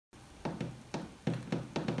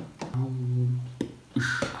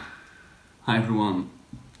Hi everyone.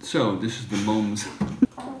 So this is the moment.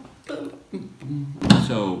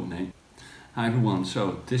 Hi everyone.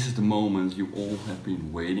 So this is the moment you all have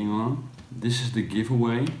been waiting on. This is the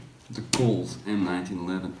giveaway, the Colt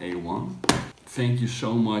M1911 A1. Thank you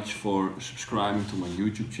so much for subscribing to my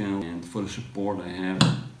YouTube channel and for the support I have.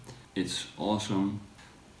 It's awesome.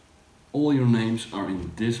 All your names are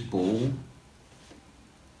in this bowl.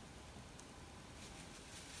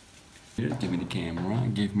 Here, give me the camera.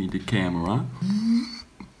 Give me the camera.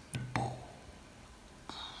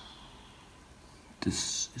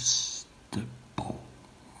 This is the bowl.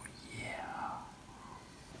 Yeah.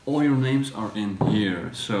 All your names are in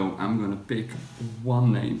here, so I'm gonna pick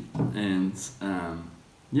one name, and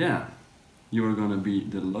yeah, you're gonna be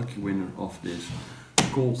the lucky winner of this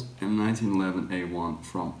Colt M1911 A1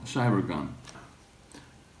 from Cybergun.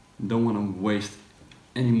 Don't want to waste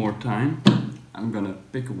any more time. I'm gonna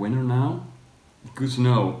pick a winner now. Good to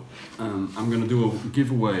know. I'm gonna do a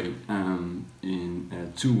giveaway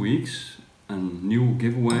in 2 weeks. A new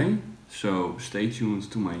giveaway, so stay tuned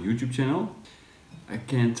to my YouTube channel. I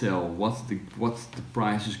can't tell what the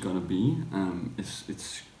prize is gonna be.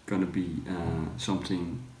 It's gonna be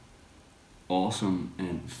something awesome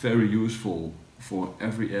and very useful for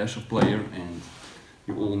every airsoft player, and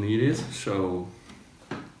you all need it, so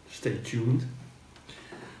stay tuned.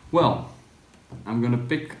 Well, I'm gonna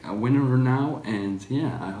pick a winner now, and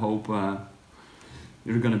yeah, I hope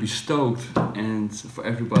you're gonna be stoked. And for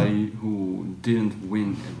everybody who didn't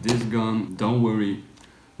win this gun, don't worry.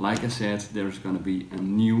 Like I said, there's gonna be a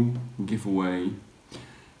new giveaway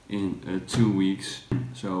in 2 weeks.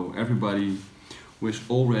 So everybody who is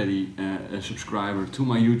already a subscriber to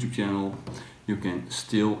my YouTube channel, you can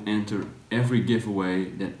still enter every giveaway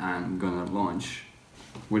that I'm gonna launch.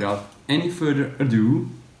 Without any further ado,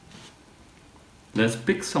 let's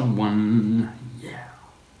pick someone. Yeah.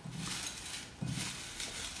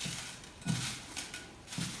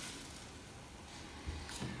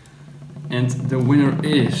 And the winner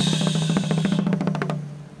is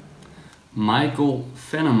Michael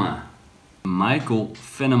Venema. Michael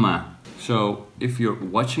Venema. So if you're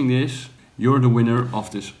watching this, you're the winner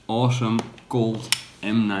of this awesome Colt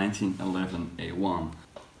M1911 A1.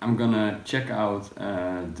 I'm gonna check out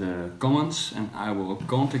the comments, and I will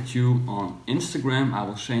contact you on Instagram. I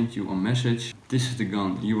will send you a message. This is the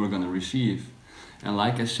gun you are gonna receive. And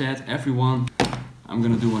like I said, everyone, I'm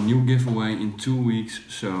gonna do a new giveaway in 2 weeks,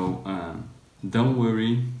 so don't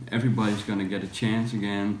worry, everybody's gonna get a chance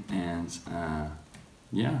again, and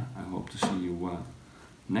yeah, I hope to see you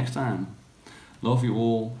next time. Love you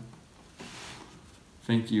all.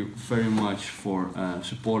 Thank you very much for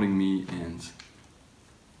supporting me, and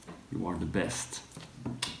you are the best.